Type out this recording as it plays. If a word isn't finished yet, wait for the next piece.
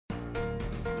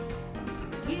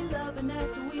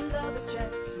net, we love a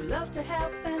chat. We love to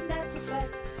help, and that's a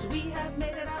fact. So we have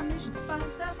made it our mission to find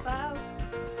stuff out.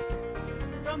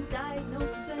 From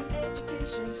diagnosis and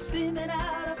education, steaming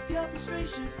out of pure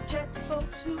frustration. Chat to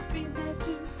folks who've been there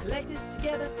too. Collect it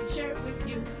together and share it with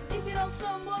you. If you know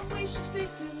someone we should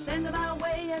speak to, send them our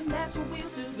way and that's what we'll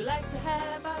do. We like to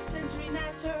have our sensory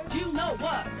natters. You know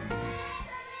what?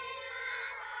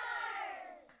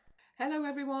 Hello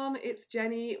everyone, it's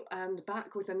Jenny and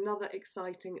back with another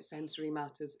exciting Sensory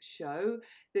Matters show.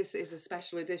 This is a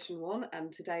special edition one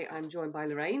and today I'm joined by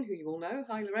Lorraine, who you all know.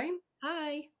 Hi Lorraine.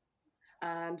 Hi.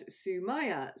 And Sue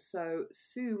Maya. So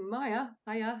Sue Maya,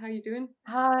 hiya, how you doing?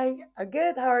 Hi,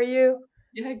 good, how are you?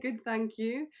 Yeah, good, thank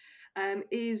you.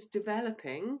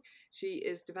 She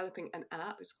is developing an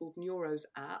app, it's called Neuros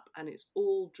app, and it's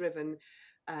all driven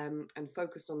and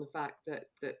focused on the fact that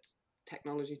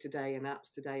technology today and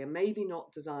apps today are maybe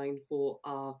not designed for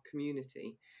our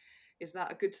community. Is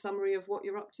that a good summary of what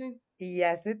you're up to?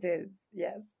 Yes, it is.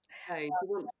 Yes. Okay, do you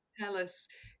want to tell us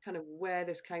kind of where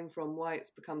this came from, why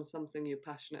it's become something you're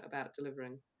passionate about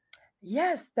delivering?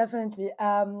 Yes, definitely.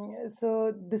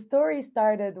 So the story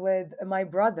started with my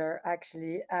brother,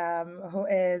 actually, who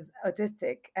is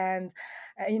autistic, and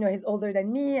he's older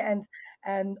than me,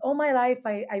 and all my life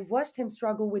I've watched him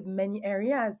struggle with many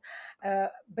areas,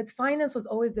 but finance was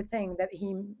always the thing that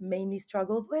he mainly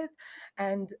struggled with,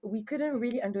 and we couldn't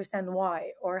really understand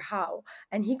why or how,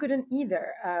 and he couldn't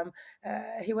either.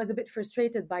 He was a bit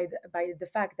frustrated by the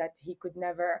fact that he could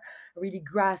never really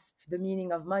grasp the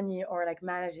meaning of money or like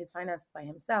manage his finances by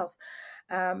himself.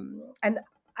 And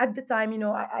at the time,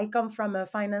 I come from a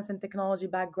finance and technology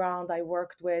background. I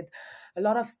worked with a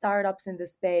lot of startups in the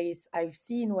space. I've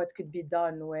seen what could be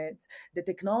done with the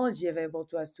technology available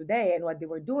to us today and what they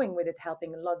were doing with it,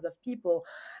 helping lots of people.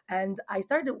 And I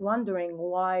started wondering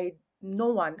why no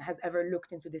one has ever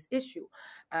looked into this issue,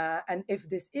 and if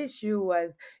this issue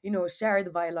was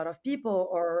shared by a lot of people,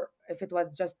 or if it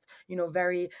was just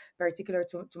very particular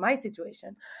to my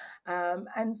situation.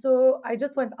 And so I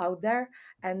just went out there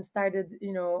and started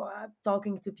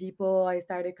talking to people. I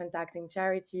started contacting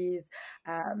charities,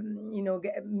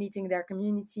 meeting their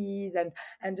communities,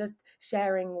 and just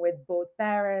sharing with both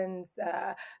parents,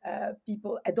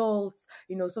 people, adults,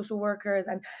 social workers,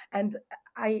 and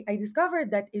I discovered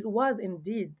that it was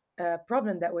indeed a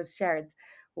problem that was shared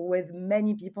with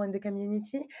many people in the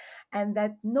community, and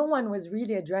that no one was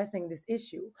really addressing this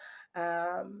issue.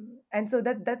 And so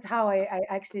that's how I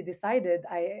actually decided.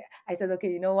 I said, okay,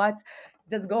 you know what,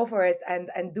 just go for it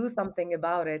and do something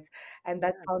about it. And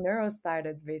that's how Neuro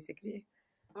started, basically.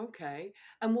 Okay.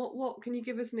 And what can you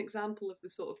give us an example of the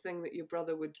sort of thing that your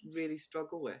brother would really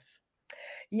struggle with?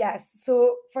 Yes.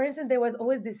 So, for instance, there was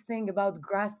always this thing about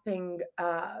grasping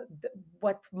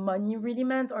what money really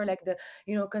meant, or like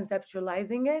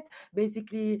conceptualizing it.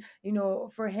 Basically,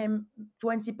 for him,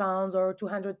 20 pounds or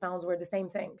 200 pounds were the same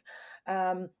thing.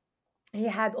 Um, he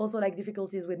had also like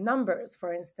difficulties with numbers,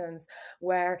 for instance,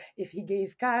 where if he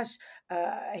gave cash,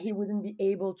 he wouldn't be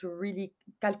able to really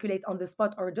calculate on the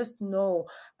spot or just know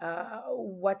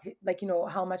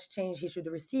how much change he should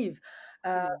receive.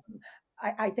 Uh,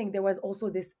 I think there was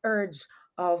also this urge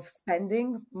of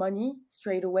spending money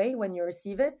straight away when you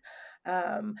receive it,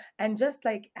 and just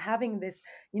like having this,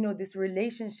 this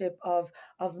relationship of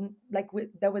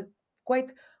that was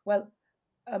quite well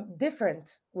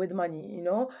different with money.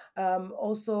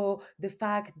 Also the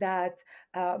fact that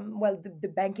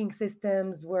the banking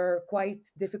systems were quite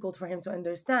difficult for him to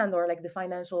understand, or like the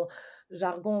financial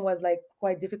jargon was like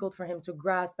quite difficult for him to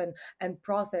grasp and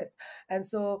process. And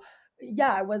so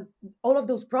yeah, it was all of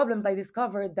those problems I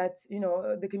discovered that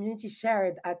the community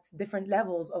shared at different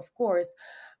levels, of course,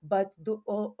 but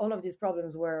all of these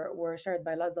problems were shared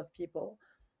by lots of people.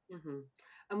 Mm-hmm.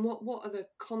 And what are the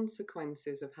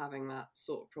consequences of having that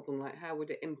sort of problem? Like, how would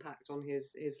it impact on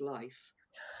his life?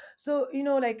 So,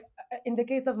 in the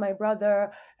case of my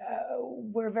brother,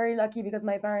 we're very lucky because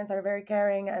my parents are very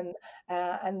caring, and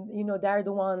they're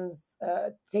the ones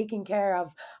taking care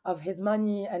of his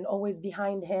money and always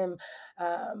behind him.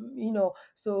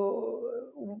 So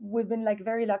we've been like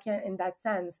very lucky in that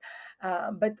sense.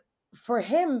 But for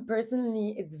him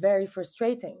personally, it's very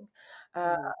frustrating,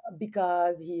 uh,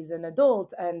 because he's an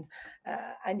adult, and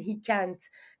he can't,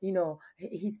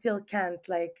 he still can't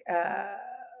like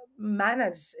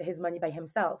manage his money by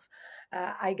himself.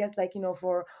 I guess, like,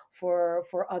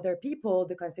 for other people,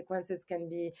 the consequences can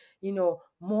be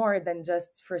more than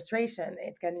just frustration.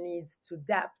 It can lead to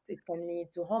debt, it can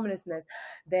lead to homelessness.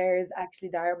 There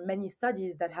are many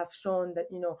studies that have shown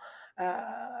that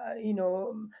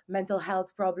mental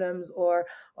health problems, or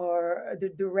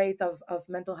the rate of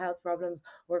mental health problems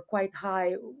were quite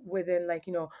high within, like,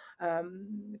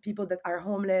 people that are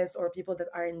homeless or people that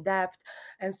are in debt.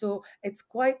 And so it's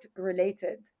quite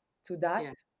related to that.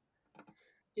 Yeah.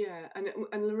 Yeah,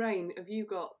 and Lorraine, have you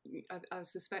got? I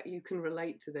suspect you can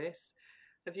relate to this.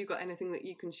 Have you got anything that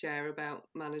you can share about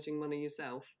managing money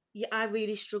yourself? Yeah, I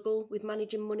really struggle with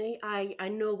managing money. I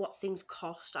know what things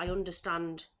cost. I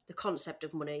understand the concept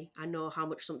of money. I know how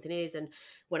much something is, and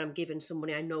when I'm giving some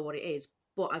money, I know what it is,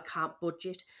 but I can't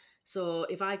budget. So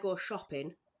if I go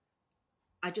shopping,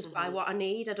 I just buy Hmm. what I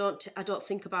need. I don't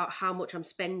think about how much I'm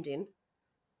spending.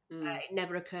 Mm. It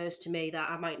never occurs to me that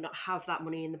I might not have that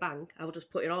money in the bank. I will just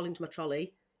put it all into my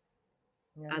trolley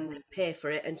Yeah. and then pay for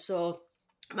it. And so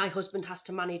my husband has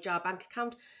to manage our bank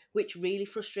account, which really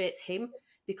frustrates him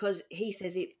because he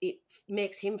says it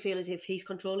makes him feel as if he's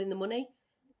controlling the money.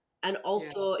 And Yeah.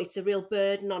 also, it's a real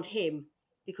burden on him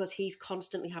because he's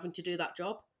constantly having to do that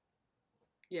job.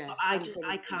 Yes, I and just,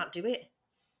 I probably, can't do it.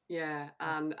 yeah,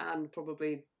 and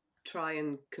probably try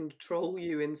and control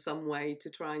you in some way to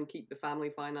try and keep the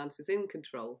family finances in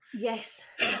control. Yes,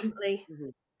 definitely.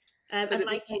 Mhm. But And at the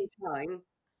like, same time,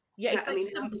 yeah, it's I like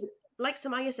mean, how does it? like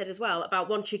Samaya said as well about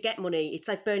once you get money, it's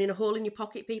like burning a hole in your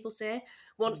pocket. People say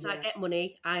once I Yeah, get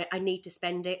money, I need to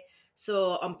spend it.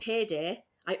 So on payday,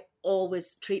 I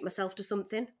always treat myself to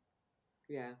something.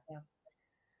 yeah, Yeah.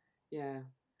 yeah.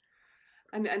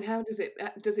 And how does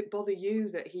it bother you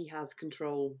that he has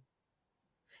control,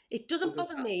 It or doesn't does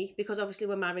bother that? me because obviously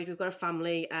we're married, we've got a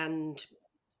family, and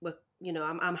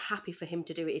I'm happy for him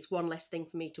to do it. It's one less thing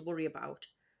for me to worry about.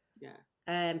 Yeah,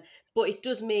 Um, but it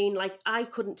does mean like I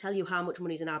couldn't tell you how much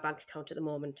money's in our bank account at the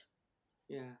moment.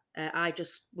 yeah. I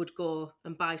just would go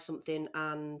and buy something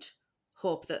and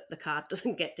hope that the card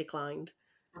doesn't get declined.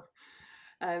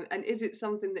 And is it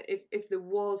something that if there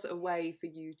was a way for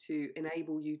you to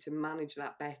enable you to manage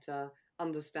that better,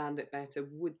 understand it better,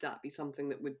 would that be something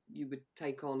that you would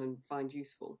take on and find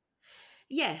useful?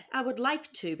 Yeah, I would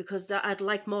like to because I'd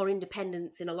like more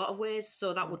independence in a lot of ways.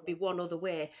 So that would be Mhm. one other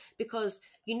way because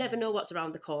you never know what's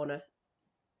around the corner.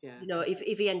 Yeah,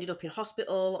 If he ended up in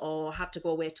hospital or had to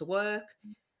go away to work,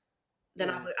 then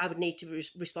yeah. I would need to be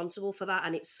responsible for that.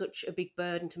 And it's such a big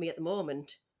burden to me at the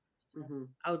moment. Hmm.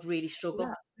 I would really Well, struggle.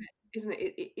 that's it, isn't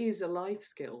it? It is a life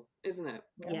skill, isn't it?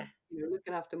 Yeah. Yeah.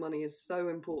 Looking after money is so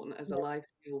important as a Yeah. life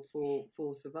skill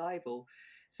for survival.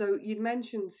 So you'd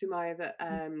mentioned, Sumaya, that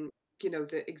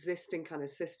the existing kind of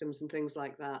systems and things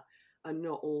like that are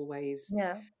not always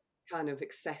Yeah. kind of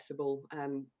accessible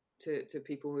to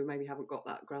people who maybe haven't got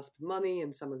that grasp of money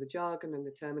and some of the jargon and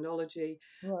the terminology.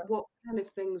 Yeah. What kind of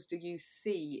things do you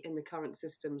see in the current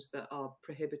systems that are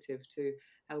prohibitive to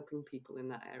helping people in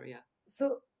that area?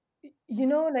 So,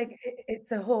 like,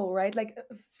 it's a whole, right? Like,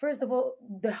 first of all,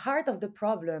 the heart of the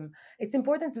problem, it's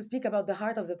important to speak about the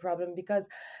heart of the problem because,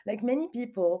 like, many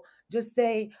people just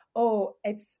say, oh,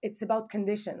 it's about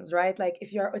conditions, right? Like,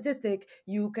 if you're autistic,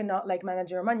 you cannot, like, manage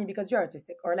your money because you're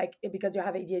autistic, or like because you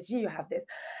have ADHD, you have this.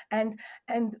 And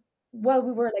while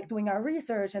we were like doing our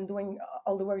research and doing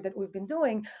all the work that we've been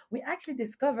doing, we actually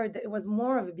discovered that it was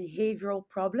more of a behavioral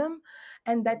problem,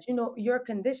 and that your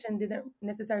condition didn't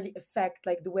necessarily affect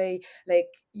like the way, like,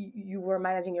 you were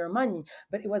managing your money,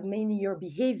 but it was mainly your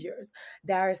behaviors.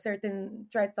 There are certain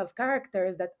traits of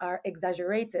characters that are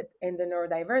exaggerated in the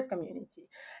neurodiverse community,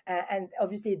 and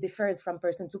obviously it differs from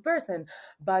person to person,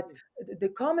 but the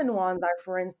common ones are,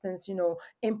 for instance,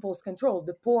 impulse control,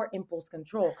 the poor impulse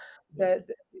control,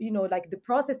 like the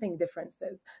processing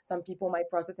differences. Some people might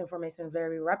process information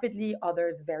very rapidly,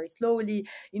 others very slowly,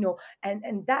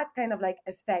 and that kind of like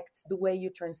affects the way you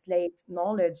translate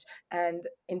knowledge and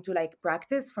into like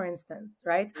practice, for instance,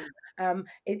 right?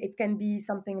 It can be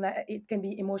something like, it can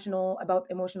be emotional, about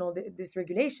emotional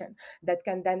dysregulation that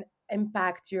can then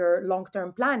impact your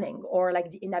long-term planning, or like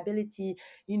the inability,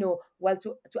 well,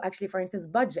 to actually, for instance,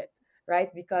 budget, right?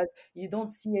 Because you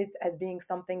don't see it as being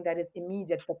something that is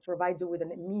immediate, that provides you with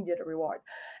an immediate reward.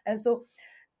 And so,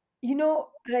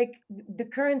 like the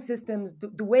current systems,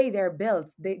 the way they're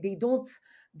built, they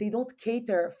don't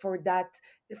cater for that,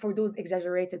 for those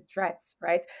exaggerated threats,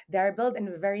 right? They're built in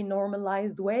a very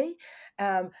normalized way,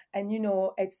 and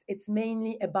it's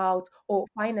mainly about,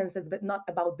 finances, but not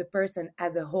about the person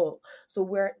as a whole. So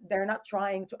they're not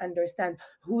trying to understand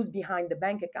who's behind the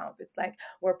bank account. It's like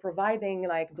we're providing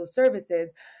like those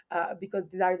services, because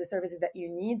these are the services that you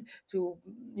need to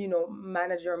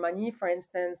manage your money, for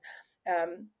instance.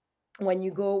 um, when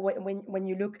you go when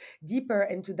you look deeper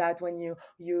into that, when you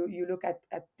look at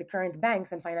the current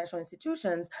banks and financial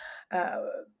institutions, uh,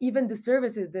 even the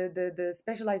services, the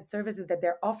specialized services that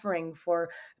they're offering for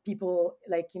people,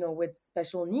 like, with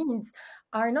special needs,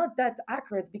 are not that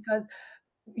accurate, because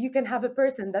you can have a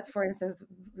person that, for instance,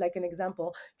 like an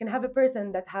example, can have a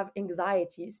person that have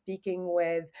anxiety speaking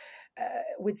with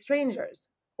strangers,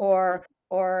 or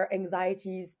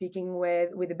anxiety speaking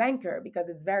with a banker, because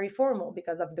it's very formal,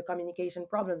 because of the communication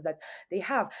problems that they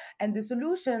have. And the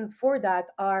solutions for that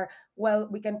are, well,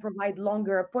 we can provide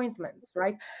longer appointments,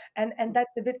 right? And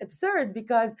that's a bit absurd,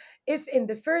 because if in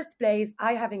the first place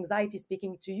I have anxiety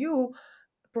speaking to you,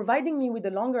 providing me with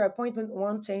a longer appointment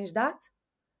won't change that.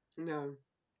 No.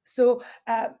 So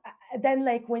then,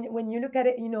 like, when you look at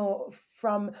it,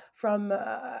 from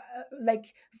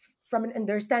like from an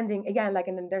understanding, again, like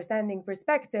an understanding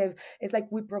perspective, it's like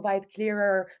we provide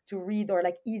clearer to read, or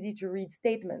like easy to read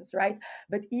statements, right?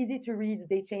 But easy to read,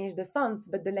 they change the fonts,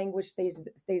 but the language stays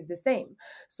the same.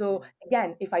 So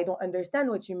again, if I don't understand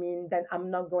what you mean, then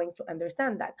I'm not going to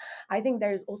understand that. I think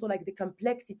there's also like the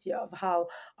complexity of how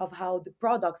the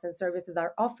products and services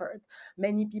are offered.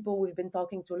 Many people, we've been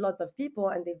talking to lots of people,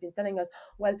 and they've been telling us,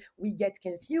 well, we get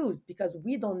confused because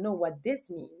we don't know what this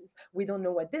means. We don't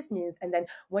know what this means. And then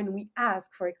when we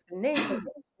ask for explanation,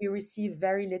 we receive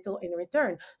very little in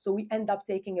return. So we end up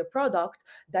taking a product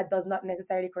that does not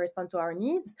necessarily correspond to our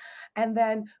needs. And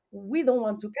then we don't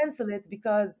want to cancel it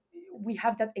because we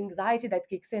have that anxiety that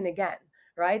kicks in again,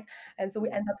 right? And so we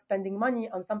end up spending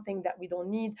money on something that we don't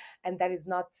need, and that is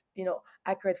not,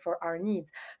 accurate for our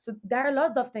needs. So there are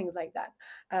lots of things like that.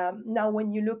 Now,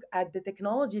 when you look at the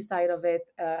technology side of it,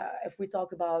 if we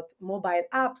talk about mobile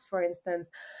apps, for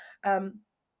instance,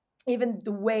 even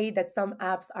the way that some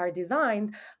apps are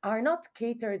designed are not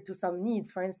catered to some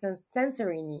needs. For instance,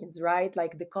 sensory needs, right?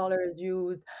 Like the colors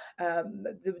used,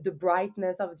 the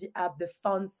brightness of the app, the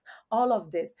fonts, all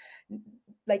of this.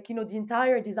 Like, the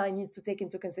entire design needs to take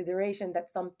into consideration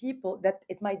that some people, that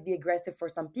it might be aggressive for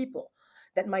some people,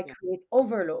 that might create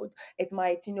overload. It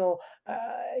might,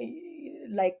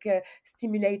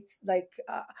 stimulate, like,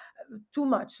 too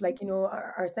much, like,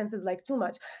 our senses, like, too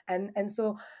much. And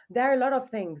so there are a lot of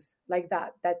things like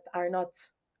that are not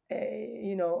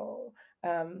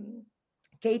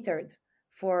catered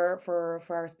for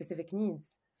our specific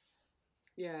needs.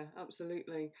 Yeah,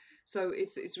 absolutely. So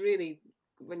it's really,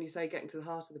 when you say getting to the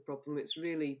heart of the problem, it's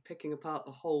really picking apart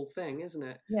the whole thing, isn't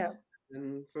it? Yeah.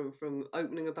 From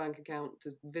opening a bank account,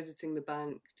 to visiting the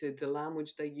bank, to the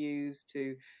language they use,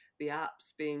 to the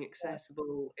apps being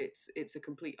accessible. It's a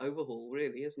complete overhaul,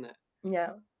 really, isn't it?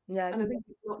 Yeah. Yeah. And I think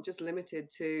it's not just limited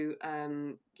to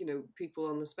people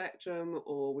on the spectrum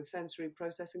or with sensory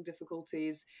processing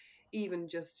difficulties. Even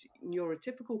just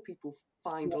neurotypical people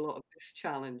find a lot of this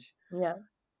challenge. Yeah.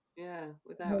 Yeah,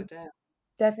 without a doubt.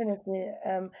 Definitely.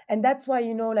 And that's why,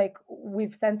 like,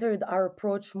 we've centered our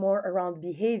approach more around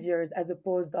behaviors as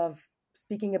opposed of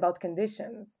speaking about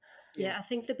conditions. Yeah, I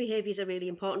think the behaviours are really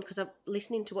important, because I'm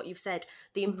listening to what you've said,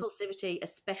 the impulsivity,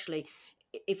 especially.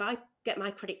 If I get my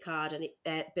credit card and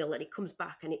bill, and it comes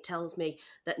back and it tells me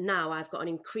that now I've got an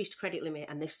increased credit limit,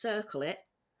 and they circle it,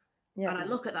 and I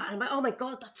look at that and I'm like, oh my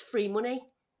God, that's free money.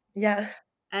 Yeah.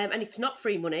 And it's not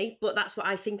free money, but that's what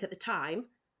I think at the time.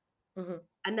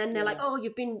 And then they're like, oh,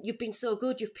 you've been so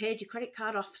good, you've paid your credit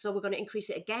card off, so we're going to increase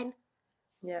it again.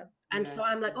 Yeah. And so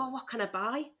I'm like, oh, what can I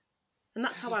buy? And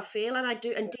that's how I feel. And I do.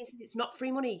 And Dean says, it's not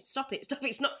free money. Stop it.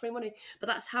 It's not free money. But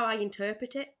that's how I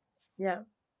interpret it. Yeah.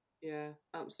 Yeah,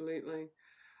 absolutely.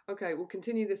 Okay, we'll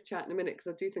continue this chat in a minute,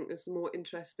 because I do think there's some more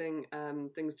interesting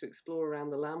things to explore around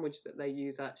the language that they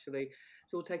use, actually.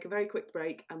 So we'll take a very quick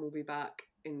break, and we'll be back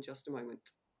in just a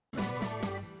moment.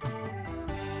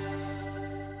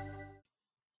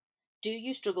 Do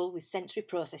you struggle with sensory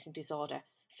processing disorder?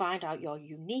 Find out your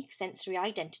unique sensory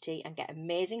identity and get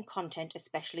amazing content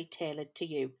especially tailored to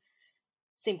you.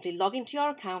 Simply log into your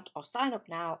account or sign up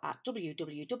now at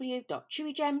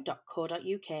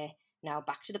www.chewygem.co.uk. Now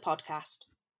back to the podcast.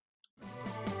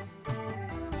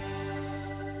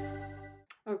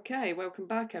 Okay, welcome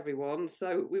back, everyone.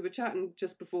 So we were chatting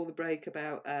just before the break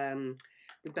about the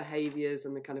behaviours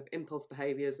and the kind of impulse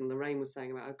behaviours, and Lorraine was saying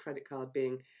about a credit card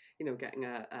being, getting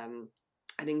an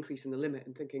increase in the limit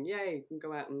and thinking, yay, you can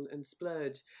go out and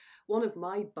splurge. One of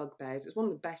my bugbears, it's one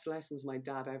of the best lessons my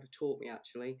dad ever taught me,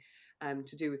 actually,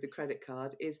 to do with the credit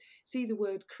card, is see the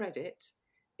word credit.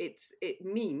 It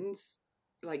means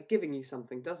like giving you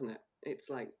something, doesn't it? It's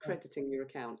like crediting your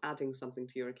account, adding something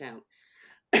to your account.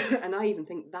 And I even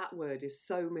think that word is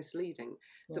so misleading.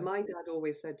 So my dad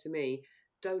always said to me,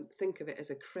 don't think of it as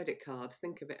a credit card,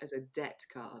 think of it as a debt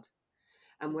card.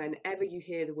 And whenever you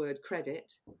hear the word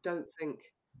credit, don't think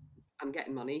I'm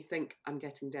getting money, think I'm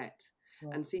getting debt.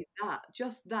 Yeah. And see that,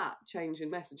 just that change in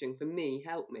messaging for me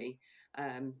helped me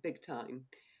big time.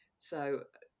 So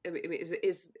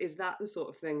is that the sort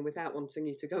of thing, without wanting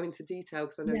you to go into detail,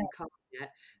 because I know Yeah. you can't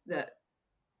yet, that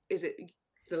is it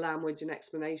the language and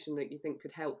explanation that you think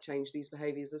could help change these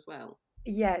behaviors as well?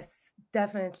 Yes,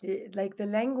 definitely. Like the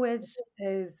language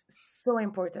is so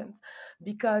important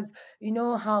because you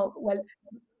know how well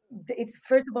it's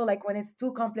first of all, like when it's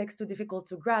too complex, too difficult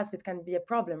to grasp, it can be a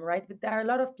problem, right? But there are a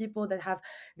lot of people that have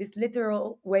this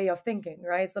literal way of thinking,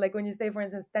 right? So like when you say, for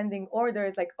instance, standing order,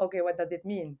 it's like, okay, what does it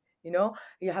mean? You know,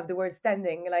 you have the word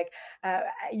standing, like uh,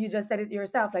 you just said it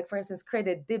yourself, like for instance,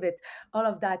 credit, debit, all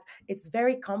of that. It's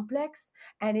very complex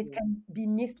and it Yeah. can be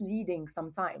misleading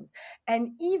sometimes. And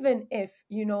even if,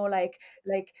 you know, like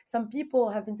some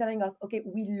people have been telling us, okay,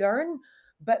 we learn,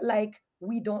 but like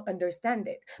we don't understand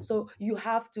it, so you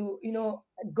have to, you know,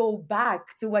 go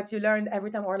back to what you learned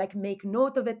every time, or like make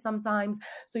note of it sometimes,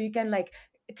 so you can like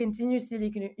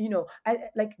continuously, you know,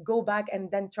 like go back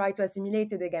and then try to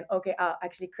assimilate it again. Okay,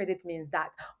 actually credit means that,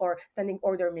 or standing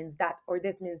order means that, or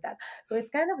this means that. So it's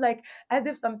kind of like as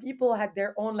if some people had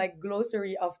their own like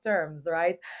glossary of terms,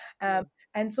 right? Yeah.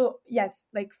 And so yes,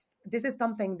 like this is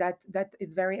something that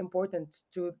is very important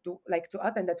to like to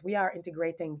us, and that we are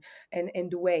integrating in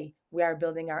the way we are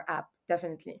building our app,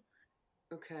 definitely.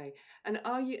 Okay. And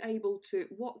are you able to,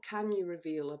 what can you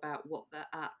reveal about what the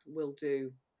app will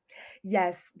do?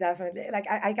 Yes, definitely. Like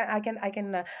I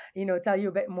can you know, tell you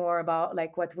a bit more about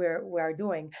like what we are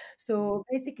doing. So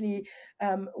basically,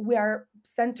 we are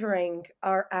centering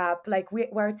our app. Like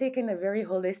we're taking a very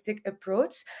holistic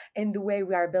approach in the way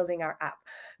we are building our app,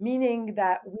 meaning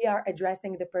that we are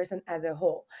addressing the person as a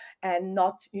whole, and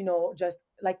not, you know, just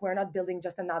like we're not building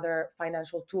just another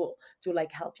financial tool to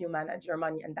like help you manage your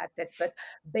money and that's it. But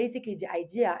basically, the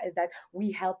idea is that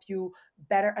we help you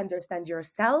better understand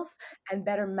yourself and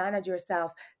better manage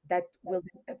yourself, that will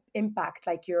impact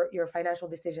like your financial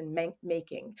decision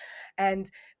making. And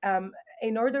um,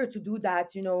 in order to do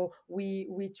that, you know,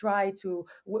 we try to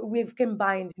we've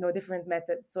combined, you know, different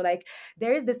methods. So like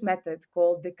there is this method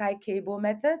called the Kaikebo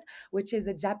method, which is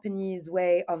a Japanese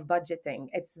way of budgeting.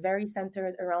 It's very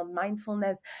centered around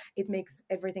mindfulness. It makes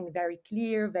everything very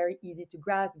clear, very easy to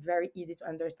grasp, very easy to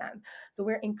understand. So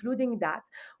we're including that.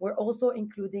 We're also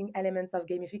including elements of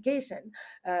gamification,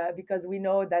 because we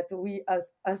know that we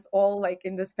us all like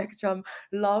in the spectrum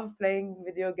love playing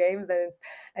video games,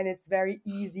 and it's very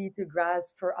easy to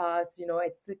grasp for us. You know,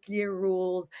 it's the clear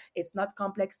rules, it's not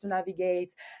complex to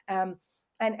navigate. And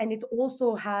it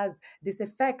also has this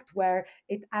effect where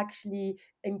it actually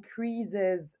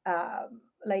increases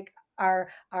like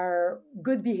our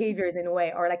good behaviors in a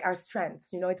way, or like our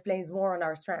strengths. You know, it plays more on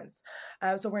our strengths.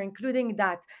 So we're including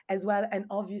that as well, and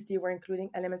obviously we're including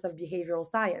elements of behavioral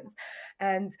science.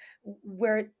 And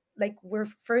we're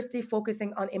firstly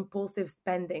focusing on impulsive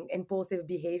spending, impulsive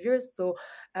behaviors. So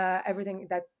everything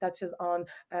that touches on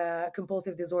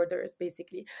compulsive disorders,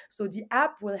 basically. So the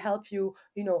app will help you,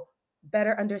 you know,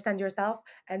 better understand yourself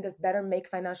and just better make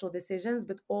financial decisions,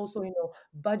 but also, you know,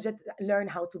 budget, learn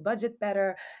how to budget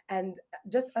better, and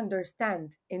just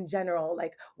understand in general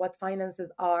like what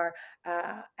finances are,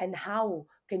 and how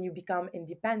can you become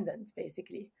independent,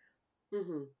 basically.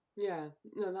 Mm-hmm. Yeah.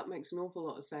 No, that makes an awful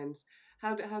lot of sense.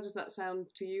 How does that sound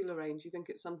to you, Lorraine? Do you think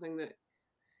it's something that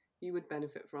you would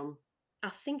benefit from? I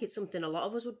think it's something a lot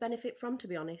of us would benefit from, to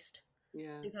be honest.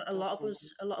 Yeah, I think that definitely.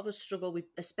 a lot of us struggle with,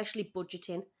 especially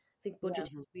budgeting. I think Yeah.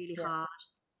 budgeting Mhm. is really Yeah. hard.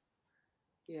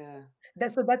 Yeah.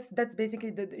 That's basically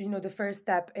the, you know, the first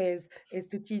step is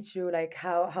to teach you like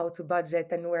how to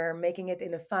budget, and we're making it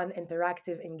in a fun,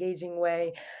 interactive, engaging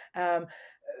way. um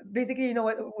Basically, you know,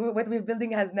 what we're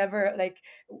building has never like,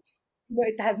 you know,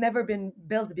 it has never been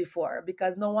built before,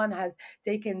 because no one has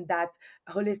taken that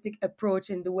holistic approach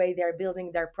in the way they're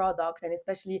building their product. And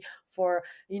especially for,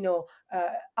 you know,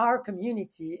 our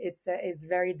community, it's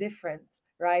very different,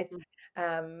 right? Mm.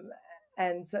 um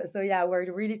and so yeah,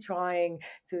 we're really trying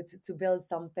to build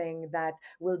something that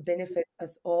will benefit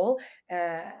us all,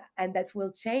 uh, and that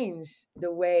will change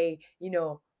the way, you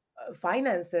know,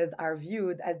 finances are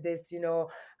viewed as this, you know,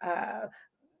 uh,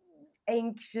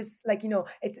 anxious, like, you know,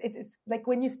 it's like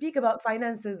when you speak about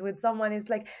finances with someone, it's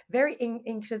like very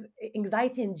anxious,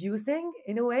 anxiety inducing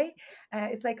in a way.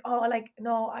 It's like, oh, like,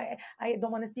 no, I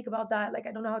don't want to speak about that, like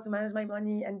I don't know how to manage my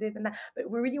money and this and that. But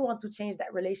we really want to change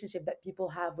that relationship that people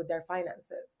have with their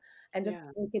finances, and just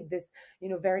Yeah. make it this, you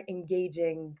know, very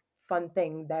engaging, fun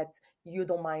thing that you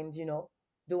don't mind, you know,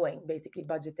 doing, basically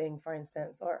budgeting, for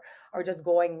instance, or just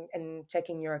going and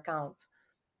checking your account.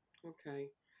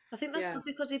 Okay. I think that's Yeah. good,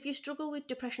 because if you struggle with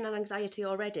depression and anxiety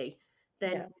already,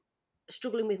 then Yeah.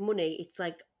 struggling with money, it's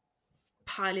like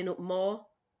piling up more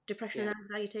depression Yeah. and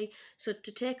anxiety. So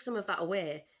to take some of that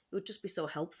away, it would just be so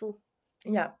helpful.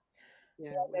 Yeah.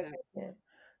 Yeah. Yeah, Without. definitely.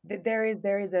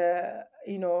 There is a,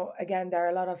 again, there are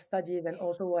a lot of studies, and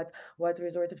also what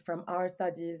resorted from our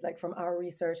studies, like from our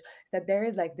research, is that there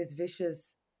is like this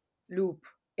vicious loop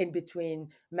in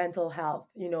between mental health,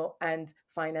 and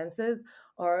finances.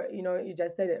 Or, you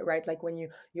just said it right, like when you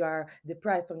are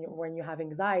depressed, when you have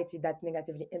anxiety, that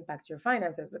negatively impacts your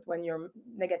finances. But when you're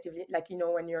negatively, like,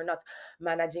 when you're not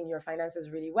managing your finances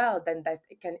really well, then that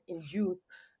it can induce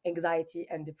anxiety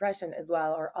and depression as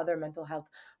well, or other mental health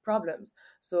problems.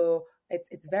 So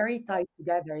it's very tied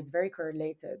together, it's very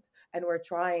correlated, and we're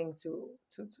trying to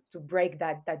break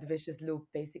that vicious loop,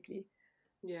 basically.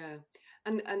 Yeah.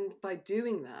 And by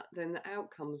doing that, then the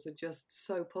outcomes are just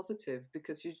so positive,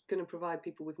 because you're going to provide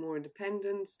people with more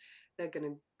independence. They're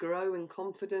going to grow in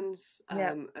confidence,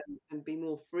 Yeah, and be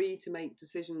more free to make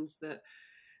decisions that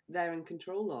they're in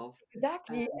control of.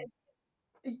 exactly. Um,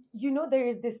 There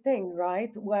is this thing,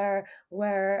 right,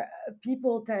 where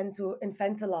people tend to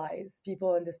infantilize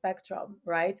people in the spectrum,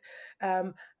 right?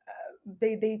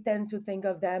 They tend to think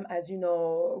of them as,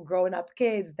 grown up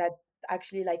kids that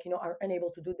actually, like, are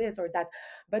unable to do this or that.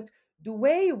 But the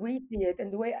way we see it,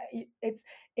 and the way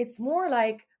it's more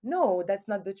like, no, that's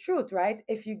not the truth, right?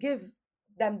 If you give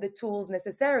them the tools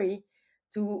necessary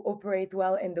to operate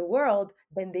well in the world,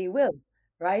 then they will,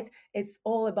 right? It's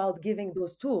all about giving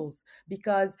those tools,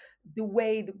 because the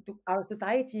way our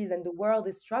societies and the world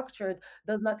is structured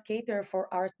does not cater for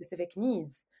our specific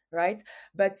needs, right?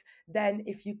 But then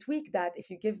if you tweak that, if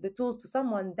you give the tools to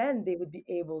someone, then they would be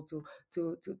able to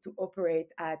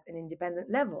operate at an independent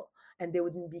level, and they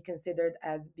wouldn't be considered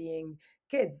as being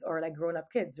kids, or like grown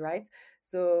up kids, right?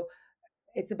 So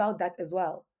it's about that as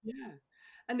well. yeah.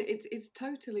 And it's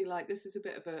totally like, this is a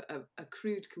bit of a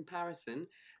crude comparison,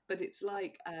 but it's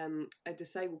like a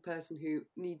disabled person who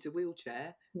needs a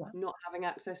wheelchair Yeah. not having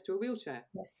access to a wheelchair.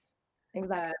 Yes,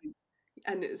 exactly. Um,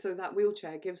 and so that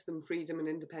wheelchair gives them freedom and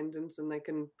independence, and they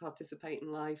can participate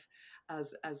in life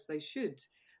as they should.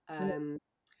 Yeah. Um,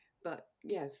 but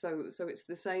yeah, so it's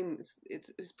the same.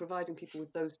 It's providing people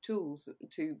with those tools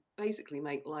to basically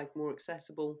make life more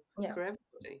accessible Yeah. for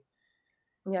everybody,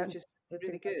 Yeah, which is that's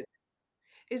really exactly. good.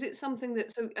 Is it something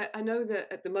that, so I know that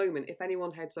at the moment, if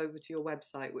anyone heads over to your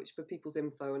website, which for people's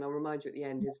info, and I'll remind you at the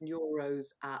end, is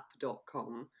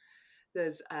neurosapp.com,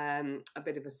 there's a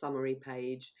bit of a summary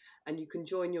page, and you can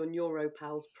join your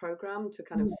NeuroPals program to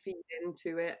kind of feed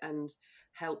into it and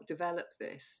help develop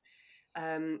this.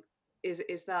 Um,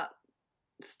 is that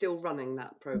still running,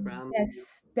 that program?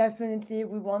 Yes, definitely.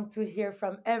 We want to hear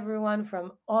from everyone,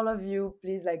 from all of you.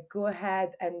 Please, like, go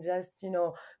ahead and just,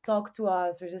 talk to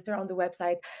us, register on the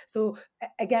website. So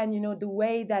again, the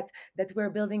way that we're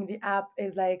building the app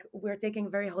is like we're taking a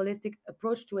very holistic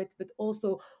approach to it, but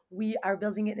also we are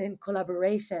building it in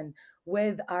collaboration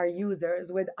with our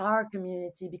users, with our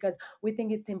community, because we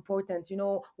think it's important.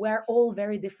 We're all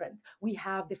very different. We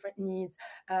have different needs.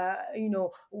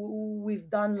 We've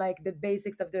done like the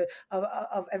basics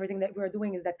of everything that we're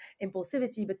doing is that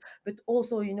impulsivity, but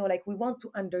also, like, we want to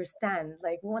understand,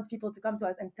 like, we want people to come to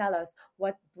us and tell us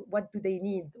what do they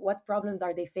need, what problems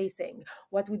are they facing,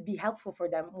 what would be helpful for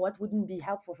them, what wouldn't be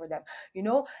helpful for them,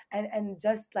 and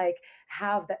just like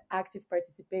have that active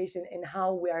participation in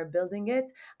how we are building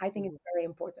it. I think it's very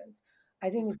important. I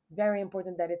think it's very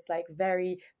important that it's like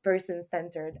very person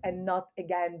centered, and not,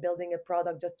 again, building a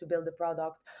product just to build a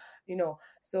product.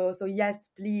 So yes,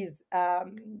 please,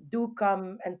 do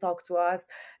come and talk to us.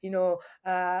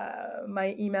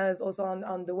 My email is also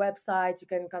on the website. You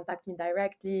can contact me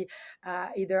directly,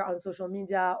 either on social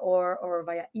media or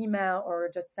via email, or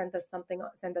just send us something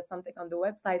on the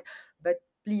website. But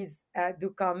please, do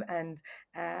come and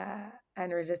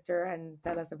register and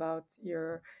tell us about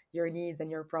your needs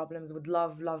and your problems. Would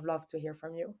love to hear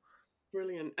from you.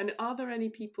 Brilliant. And are there any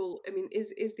people, I mean,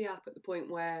 is the app at the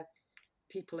point where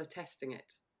people are testing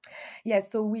it?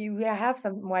 Yes, so we have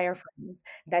some wireframes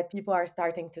that people are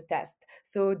starting to test.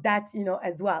 So that,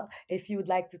 as well, if you would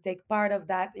like to take part of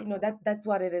that, that's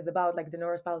what it is about. Like the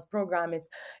Neurospals program, it's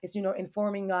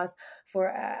informing us for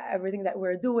everything that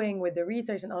we're doing with the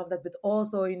research and all of that, but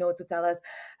also, to tell us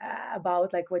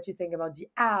about like what you think about the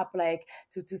app, like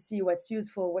to see what's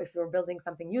useful, if you're building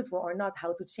something useful or not,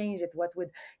 how to change it, what would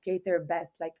cater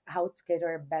best, like how to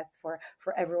cater best for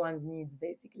everyone's needs,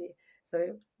 basically.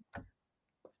 So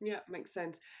Yeah, makes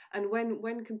sense. And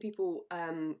when can people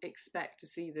expect to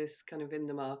see this kind of in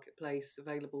the marketplace,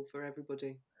 available for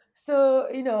everybody? So,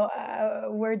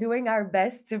 we're doing our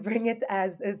best to bring it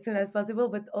as soon as possible,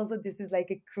 but also this is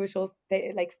like a crucial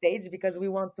stage because we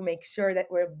want to make sure that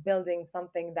we're building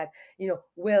something that,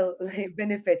 will like,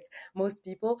 benefit most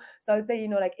people. So I would say,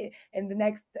 like in the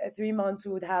next 3 months,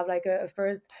 we would have like a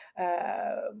first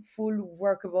full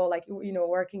workable, like,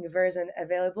 working version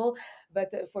available.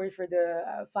 But for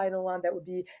the final one that would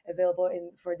be available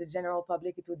for the general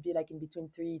public, it would be like in between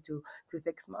 3 to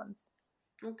 6 months.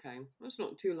 Okay, that's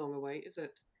not too long a wait, is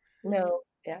it? No,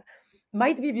 yeah.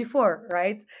 Might be before,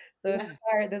 right? So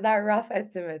Yeah, those are rough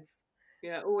estimates.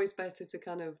 yeah. Always better to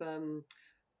kind of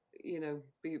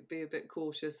be a bit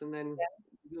cautious, and then Yeah,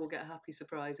 you'll get a happy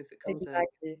surprise if it comes early.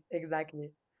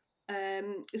 exactly,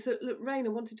 exactly. So look, Rain, I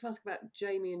wanted to ask about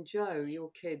Jamie and Joe,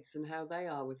 your kids, and how they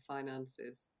are with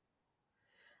finances.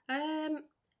 Um,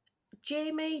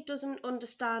 Jamie doesn't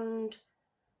understand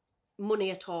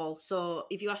money at all. So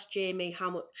if you ask Jamie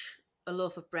how much a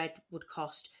loaf of bread would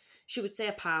cost, she would say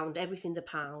a pound. Everything's a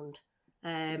pound.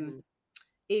 Um, Hmm.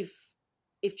 if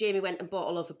if Jamie went and bought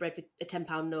a loaf of bread with a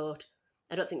 £10 note,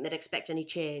 I don't think they'd expect any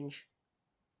change.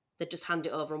 They'd just hand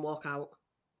it over and walk out.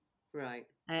 Right.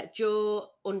 Joe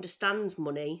understands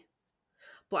money,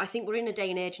 but I think we're in a day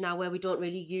and age now where we don't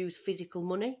really use physical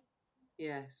money.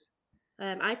 Yes.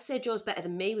 I'd say Joe's better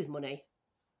than me with money.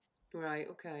 Right.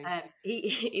 Okay.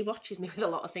 He watches me with a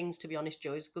lot of things, to be honest.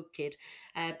 Joe is a good kid,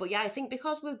 but yeah, I think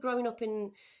because we're growing up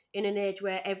in an age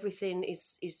where everything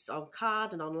is on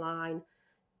card and online,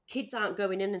 kids aren't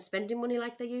going in and spending money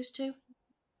like they used to.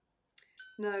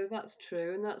 No, that's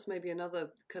true, and that's maybe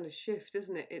another kind of shift,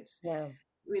 isn't it? Yeah, I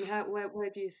mean, where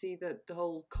do you see the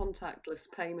whole contactless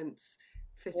payments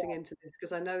fitting yeah, into this?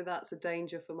 Because I know that's a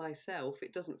danger for myself.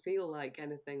 It doesn't feel like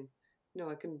anything.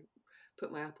 I can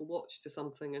put my Apple Watch to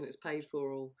something and it's paid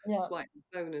for, or yeah. swipe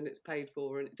the phone and it's paid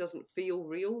for, and it doesn't feel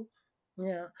real.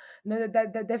 Yeah, no,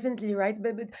 that definitely right,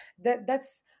 but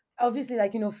that's obviously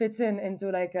like fits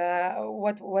into like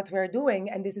what we're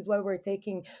doing, and this is why we're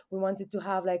taking. We wanted to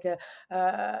have like a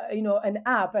an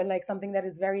app and like something that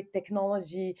is very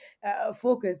technology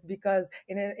focused, because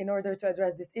in order to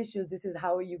address these issues, this is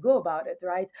how you go about it,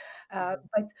 right? Hmm.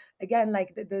 But again,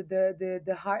 like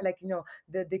the heart, like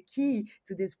the key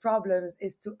to these problems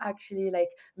is to actually like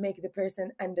make the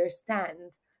person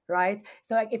understand, right?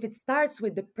 So like if it starts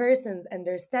with the person's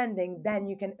understanding, then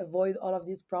you can avoid all of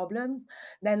these problems.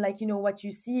 Then like what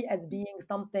you see as being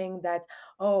something that,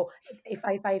 oh, if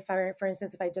I for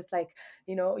instance, if I just like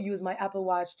use my Apple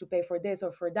Watch to pay for this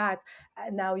or for that,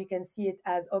 now you can see it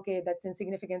as, okay, that's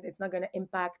insignificant, it's not going to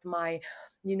impact my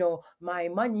my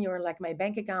money or like my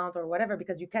bank account or whatever,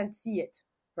 because you can't see it,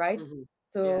 right? Hmm.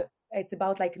 So Yeah. it's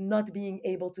about like not being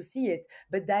able to see it,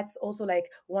 but that's also like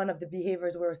one of the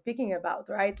behaviors we're speaking about,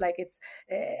 right? Like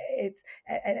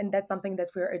and that's something that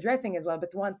we're addressing as well.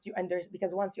 But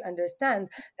because once you understand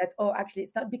that, oh, actually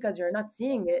it's not because you're not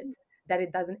seeing it that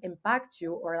it doesn't impact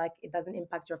you, or like it doesn't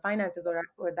impact your finances,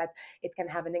 or that it can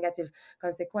have a negative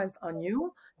consequence on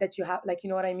you, that you have, like, you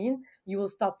know what I mean, you will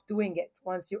stop doing it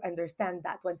once you understand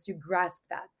that, once you grasp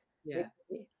that, Yeah.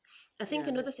 basically. I think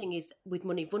Yeah. another thing is with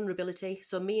money vulnerability.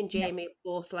 So me and Yeah. Jamie are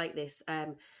both like this.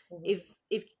 Mhm.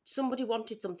 If somebody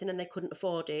wanted something and they couldn't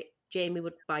afford it, Jamie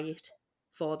would buy it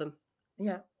for them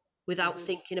Yeah. without Hmm.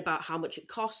 thinking about how much it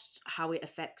costs, how it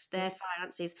affects Yeah. their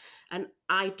finances. And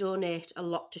I donate a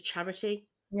lot to charity.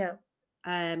 Yeah.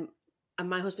 Um, and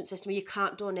my husband says to me, "You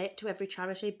can't donate to every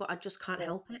charity," but I just can't Yeah.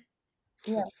 help it.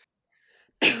 Yeah.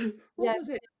 What Yeah. was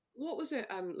it? What was it,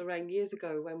 Lorraine, years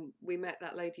ago when we met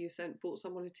that lady who bought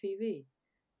someone a TV?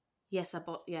 Yes, I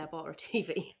bought her a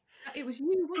TV. It was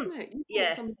you, wasn't it? You bought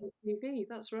Yeah, someone a TV.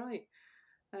 That's right.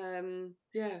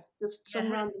 Yeah, just some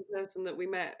yeah. random person that we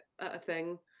met at a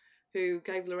thing who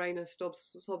gave Lorraine a sob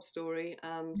story,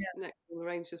 and next thing,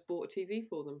 Lorraine's just bought a TV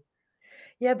for them.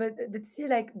 Yeah, but see,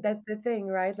 like that's the thing,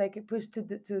 right? Like it pushed to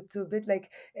a bit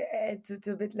like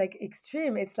to a bit like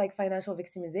extreme. It's like financial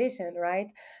victimization, right?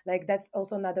 Like that's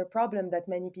also another problem that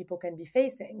many people can be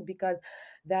facing, because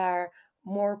they're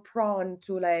more prone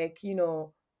to, like,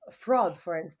 fraud,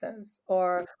 for instance,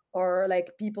 Yeah, or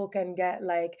like people can get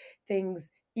like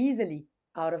things easily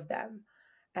out of them.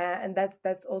 And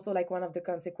that's also like one of the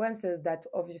consequences that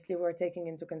obviously we're taking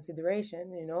into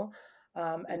consideration,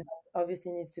 yeah, and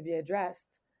obviously needs to be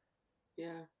addressed.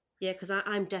 yeah, Yeah, because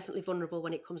I'm definitely vulnerable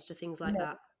when it comes to things like Yeah,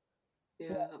 that.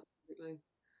 yeah, absolutely.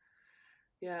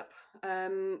 Yep.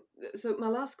 So my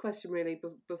last question, really,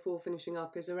 before finishing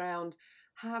up, is around: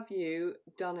 have you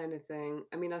done anything?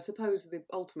 I mean, I suppose the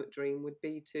ultimate dream would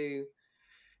be to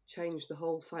change the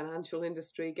whole financial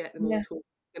industry, get them all yeah, talking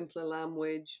simpler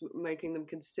language, making them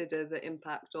consider the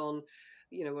impact on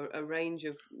you know, a range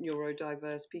of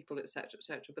neurodiverse people, etc.,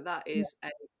 etc. But that is a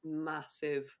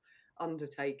massive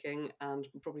undertaking and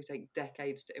will probably take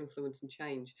decades to influence and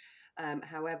change.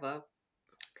 However,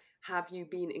 have you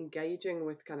been engaging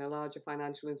with kind of larger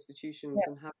financial institutions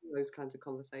and having those kinds of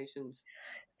conversations?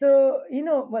 So,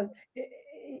 well,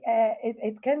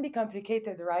 it can be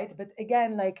complicated, right? But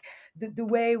again, like the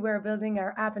way we're building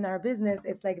our app and our business,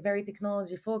 it's like very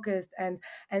technology focused. And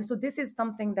so this is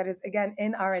something that is, again,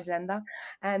 in our agenda.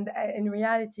 And in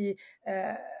reality,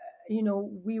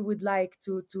 we would like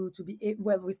to be,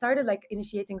 well, we started like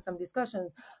initiating some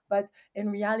discussions, but in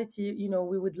reality,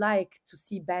 we would like to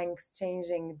see banks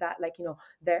changing that, like,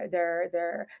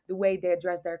 the way they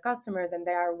address their customers, and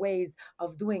there are ways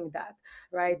of doing that,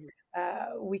 right?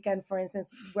 We can, for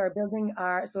instance, we're building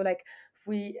our, so like if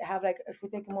we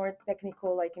take a more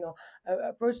technical, like,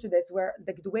 approach to this, where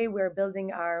the way we're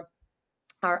building our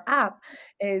app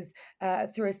is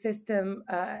through a system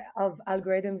of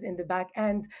algorithms in the back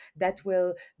end that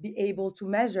will be able to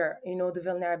measure, the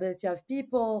vulnerability of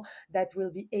people, that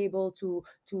will be able to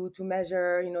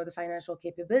measure, the financial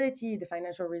capability, the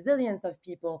financial resilience of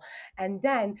people, and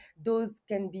then those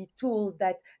can be tools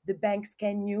that the banks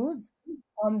can use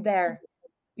on their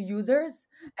users,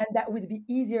 and that would be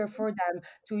easier for them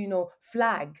to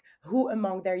flag who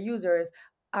among their users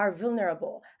are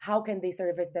vulnerable, how can they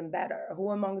service them better,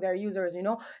 who among their users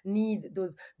need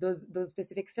those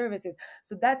specific services.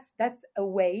 So that's a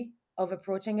way of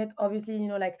approaching it. Obviously,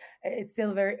 like, it's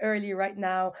still very early right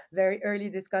now, very early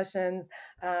discussions,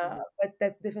 but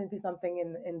that's definitely something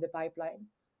in the pipeline.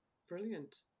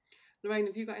 Brilliant. Lorraine,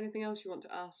 have you got anything else you want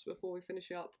to ask before we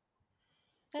finish up?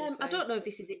 I don't know if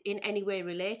this is in any way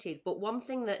related, but one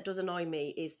thing that does annoy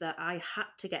me is that I had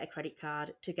to get a credit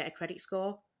card to get a credit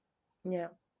score. Yeah.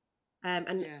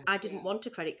 And I didn't want a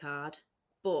credit card,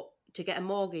 but to get a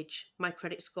mortgage, my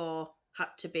credit score had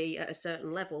to be at a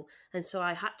certain level. And so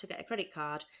I had to get a credit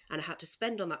card, and I had to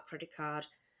spend on that credit card,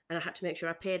 and I had to make sure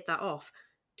I paid that off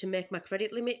to make my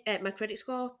credit credit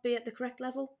score be at the correct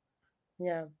level.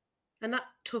 Yeah. And that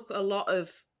took a lot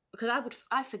of, because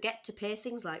I forget to pay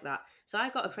things like that. So I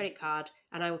got a credit card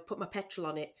and I would put my petrol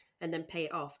on it and then pay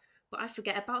it off. But I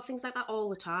forget about things like that all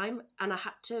the time, and I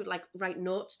had to like write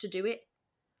notes to do it.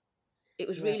 It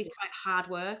was really quite hard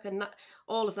work, and that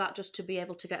all of that just to be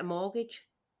able to get a mortgage.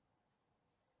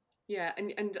 Yeah,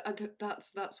 and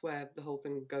that's where the whole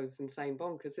thing goes insane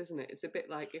bonkers, isn't it? It's a bit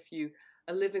like if you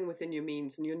are living within your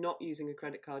means and you're not using a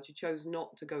credit card, you chose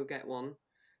not to go get one,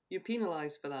 you're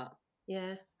penalised for that.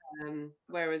 Yeah.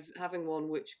 Whereas having one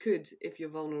which could, if you're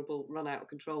vulnerable, run out of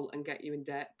control and get you in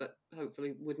debt, but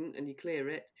hopefully wouldn't, and you clear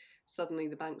it, suddenly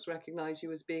the banks recognise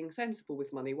you as being sensible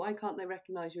with money. Why can't they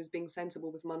recognise you as being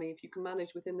sensible with money if you can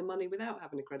manage within the money without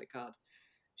having a credit card?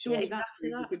 Surely exactly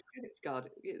that's a good credit card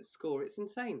score. It's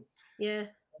insane. Yeah.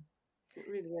 It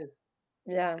really is.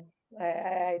 Yeah,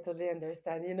 I totally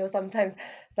understand. Sometimes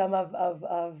some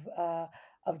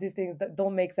of these things that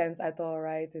don't make sense at all,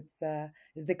 right? It's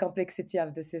the complexity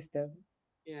of the system.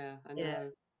 Yeah, I know. Yeah.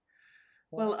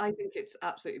 Well, I think it's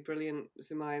absolutely brilliant,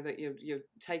 Sumaya, that you're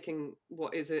taking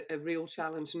what is a real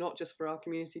challenge, not just for our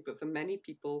community, but for many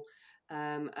people,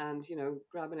 and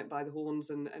grabbing it by the horns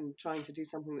and trying to do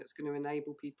something that's going to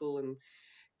enable people and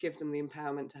give them the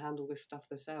empowerment to handle this stuff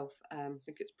themselves. I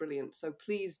think it's brilliant. So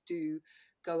please do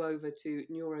go over to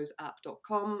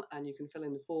neurosapp.com and you can fill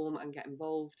in the form and get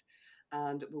involved.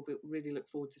 And we'll really look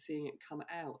forward to seeing it come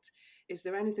out. Is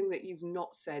there anything that you've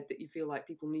not said that you feel like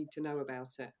people need to know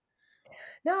about it?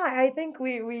 No, I think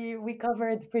we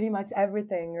covered pretty much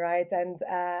everything, right? And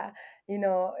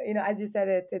as you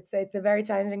said, it's a very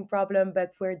challenging problem,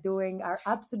 but we're doing our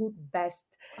absolute best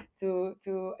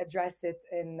to address it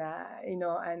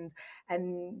and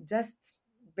just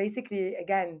basically,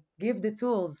 again, give the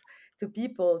tools to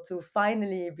people to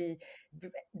finally be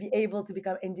able to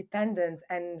become independent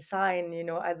and shine,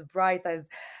 as bright as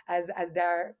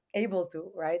they're able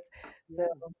to, right? So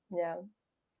yeah.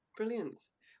 Brilliant.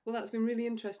 Well, that's been really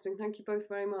interesting. Thank you both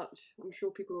very much. I'm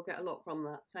sure people will get a lot from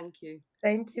that. Thank you.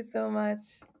 Thank you so much.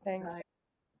 Thanks.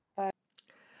 Bye.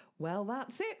 Well,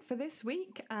 that's it for this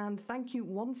week, and thank you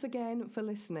once again for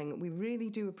listening. We really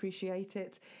do appreciate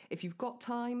it. If you've got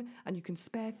time and you can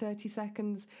spare 30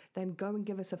 seconds, then go and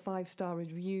give us a 5-star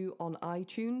review on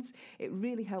iTunes. It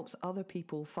really helps other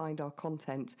people find our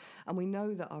content, and we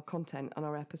know that our content and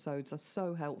our episodes are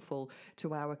so helpful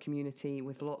to our community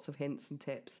with lots of hints and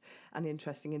tips and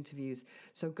interesting interviews.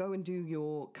 So go and do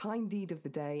your kind deed of the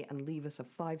day and leave us a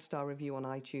 5-star review on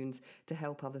iTunes to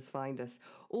help others find us.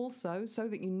 Also, so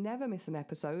that you never never miss an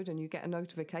episode and you get a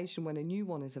notification when a new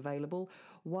one is available,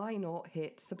 why not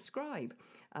hit subscribe?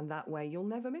 And that way you'll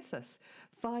never miss us.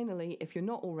 Finally, if you're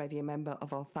not already a member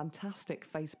of our fantastic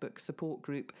Facebook support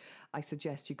group, I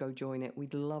suggest you go join it.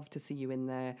 We'd love to see you in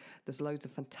there. There's loads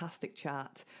of fantastic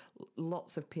chat,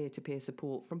 lots of peer-to-peer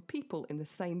support from people in the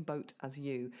same boat as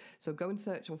you. So go and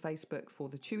search on Facebook for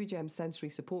the Chewy Gem Sensory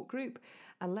Support Group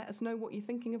and let us know what you're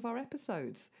thinking of our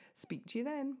episodes. Speak to you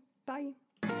then. Bye.